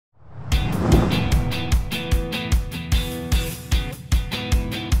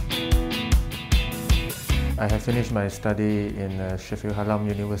I have finished my study in Sheffield Hallam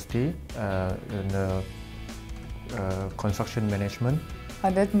University in construction management.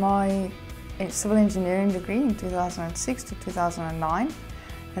 I did my civil engineering degree in 2006 to 2009,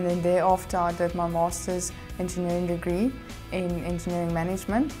 and then thereafter I did my master's engineering degree in engineering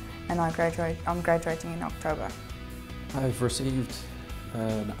management, and I'm graduating in October. I've received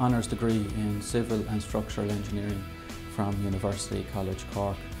an honours degree in civil and structural engineering from University College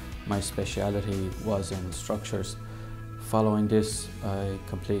Cork. My speciality was in structures. Following this, I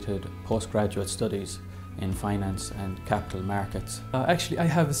completed postgraduate studies in finance and capital markets. Actually, I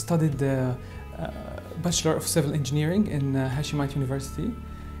have studied the Bachelor of Civil Engineering in Hashemite University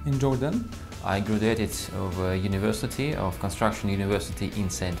in Jordan. I graduated of University of Construction University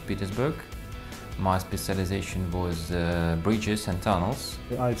in St. Petersburg. My specialization was bridges and tunnels.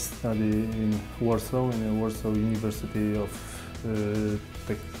 I've studied in Warsaw, in the Warsaw University of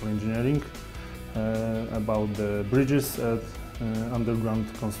Technical Engineering, about the bridges and underground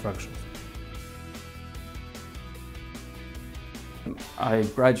construction. I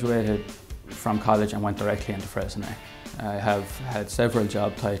graduated from college and went directly into Freyssinet. I have had several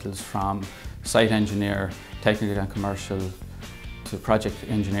job titles from site engineer, technical and commercial, to project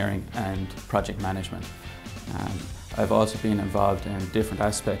engineering and project management. I've also been involved in different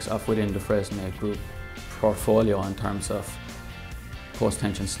aspects of within the Freyssinet group portfolio in terms of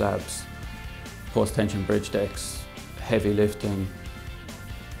post-tension slabs, post-tension bridge decks, heavy lifting,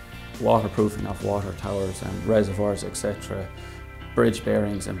 waterproofing of water towers and reservoirs, etc., bridge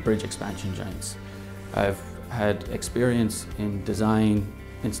bearings and bridge expansion joints. I've had experience in design,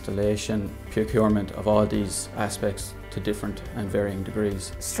 installation, procurement of all these aspects to different and varying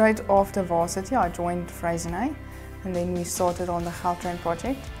degrees. Straight after varsity, I joined Freyssinet, and then we started on the Gautrain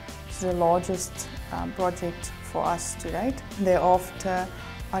project, which is the largest project for us to date. Thereafter,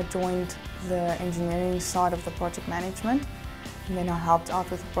 I joined the engineering side of the project management, and then I helped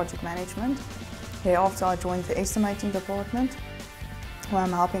out with the project management. Thereafter, I joined the estimating department, where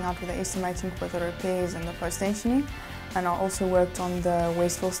I'm helping out with the estimating for the repairs and the post-tensioning. And I also worked on the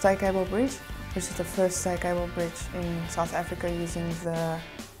Westville Stay Cable Bridge, which is the first stay cable bridge in South Africa using the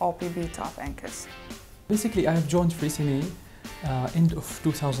RPB type anchors. Basically, I have joined Freyssinet end of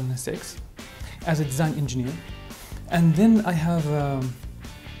 2006 as a design engineer. And then I have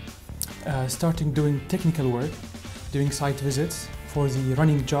started doing technical work, doing site visits for the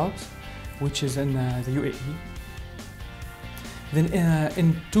running jobs, which is in the UAE. Then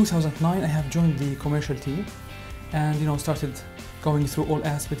in 2009, I have joined the commercial team and started going through all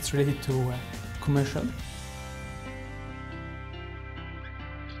aspects related to commercial.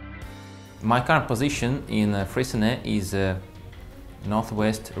 My current position in Freyssinet is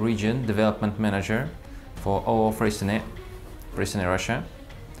Northwest Region Development Manager for all Freyssinet Russia.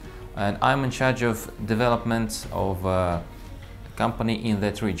 And I'm in charge of development of a company in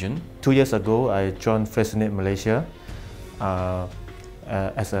that region. 2 years ago, I joined Freyssinet Malaysia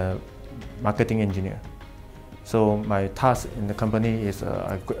as a marketing engineer. So my task in the company is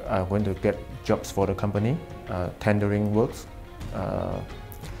I'm going to get jobs for the company, tendering works,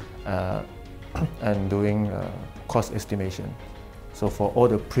 and doing cost estimation. So for all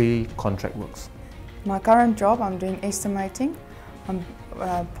the pre-contract works. My current job, I'm doing estimating. I'm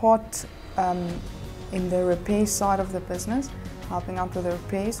part in the repair side of the business, helping out with the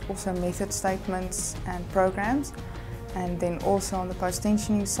repairs, also method statements and programs. And then also on the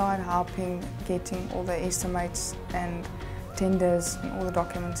post-tensioning side, helping getting all the estimates and tenders and all the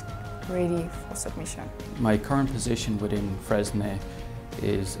documents ready for submission. My current position within Freyssinet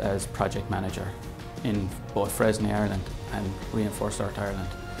is as project manager in both Freyssinet Ireland and Reinforced Earth Ireland.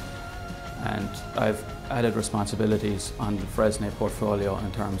 And I've added responsibilities on the Freyssinet portfolio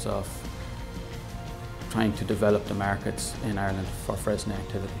in terms of trying to develop the markets in Ireland for Freyssinet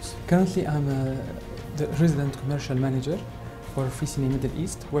activities. Currently, I'm the resident commercial manager for Freyssinet Middle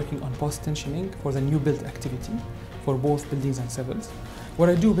East, working on post-tensioning for the new build activity for both buildings and civils. What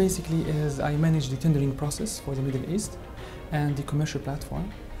I do basically is I manage the tendering process for the Middle East and the commercial platform,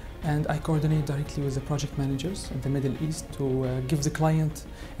 and I coordinate directly with the project managers in the Middle East to give the client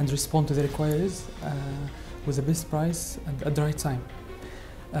and respond to the requirements with the best price and at the right time.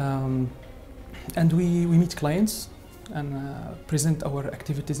 And we meet clients and present our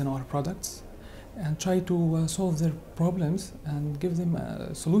activities and our products and try to solve their problems and give them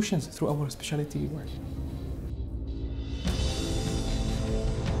solutions through our specialty work.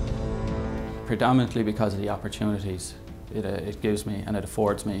 Predominantly because of the opportunities it gives me and it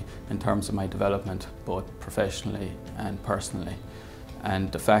affords me in terms of my development, both professionally and personally.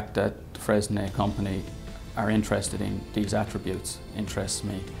 And the fact that the Freyssinet company are interested in these attributes interests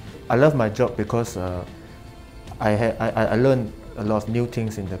me. I love my job because I learned a lot of new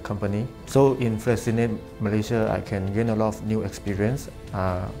things in the company. So in Freyssinet, Malaysia, I can gain a lot of new experience,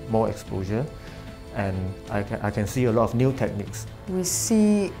 more exposure, and I can see a lot of new techniques. We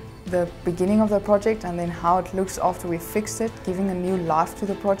see the beginning of the project and then how it looks after we fixed it, giving a new life to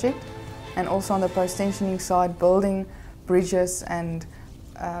the project. And also on the post-tensioning side, building bridges and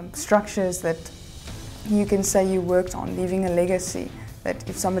structures that you can say you worked on, leaving a legacy. That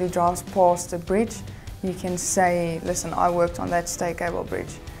if somebody drives past a bridge, you can say, listen, I worked on that stay cable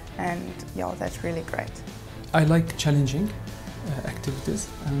bridge. And yeah, that's really great. I like challenging activities,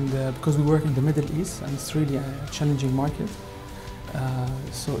 and because we work in the Middle East and it's really a challenging market,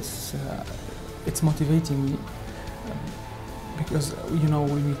 so it's motivating me because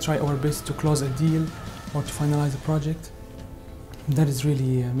we try our best to close a deal or to finalize a project. That is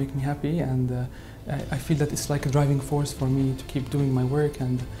really make me happy, and I feel that it's like a driving force for me to keep doing my work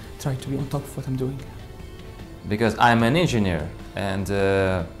and try to be on top of what I'm doing. Because I'm an engineer, and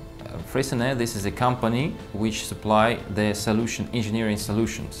Freyssinet, this is a company which supply the engineering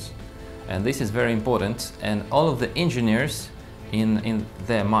solutions, and this is very important. And all of the engineers, in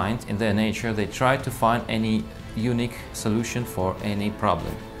their mind, in their nature, they try to find any unique solution for any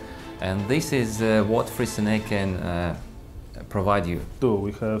problem, and this is what Freyssinet can provide you.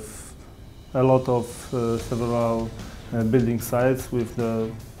 We have a lot of several building sites with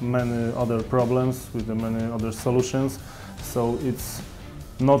many other problems, with many other solutions, so it's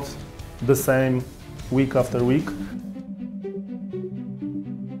not the same week after week.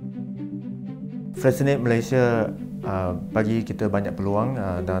 Freyssinet Malaysia bagi kita banyak peluang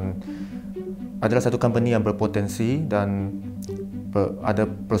dan adalah satu company yang berpotensi dan ada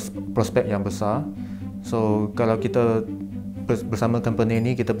prospek yang besar. So kalau kita bersama company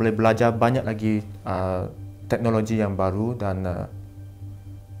ini, kita boleh belajar banyak lagi teknologi yang baru dan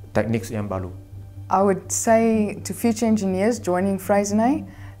teknik yang baru. I would say to future engineers joining Freyssinet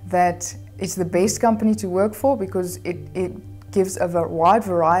that it's the best company to work for because it gives a wide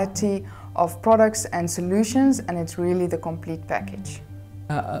variety of products and solutions, and it's really the complete package.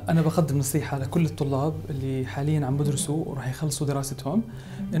 أنا بقدم نصيحة لكل الطلاب اللي حالياً عم بدرسوا وراح يخلصوا دراستهم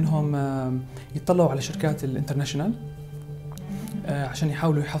إنهم يطلعوا على شركات الانترناشنال عشان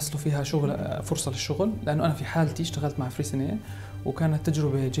يحاولوا يحصلوا فيها فرصة للشغل، لأنه أنا في حالتي اشتغلت مع Freyssinet وكانت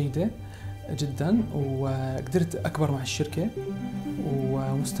تجربة جيدة جداً وقدرت أكبر مع الشركة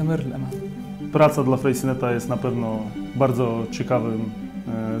ومستمر للأمام. Praca dla Freyssineta jest na pewno bardzo ciekawym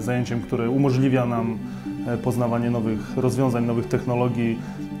zajęciem, które umożliwia nam poznawanie nowych rozwiązań, nowych technologii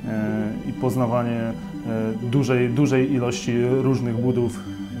i poznawanie dużej ilości różnych budów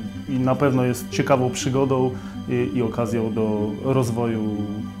i na pewno jest ciekawą przygodą i okazją do rozwoju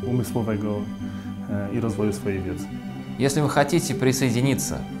umysłowego и rozwoju swojej wiedzy. Если вы хотите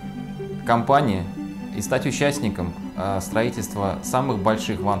присоединиться к компании и стать участником строительства самых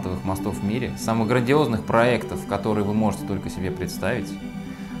больших вантовых мостов в мире, самых грандиозных проектов, которые вы можете только себе представить,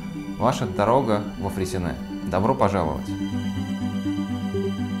 ваша дорога во Freyssinet. Добро пожаловать!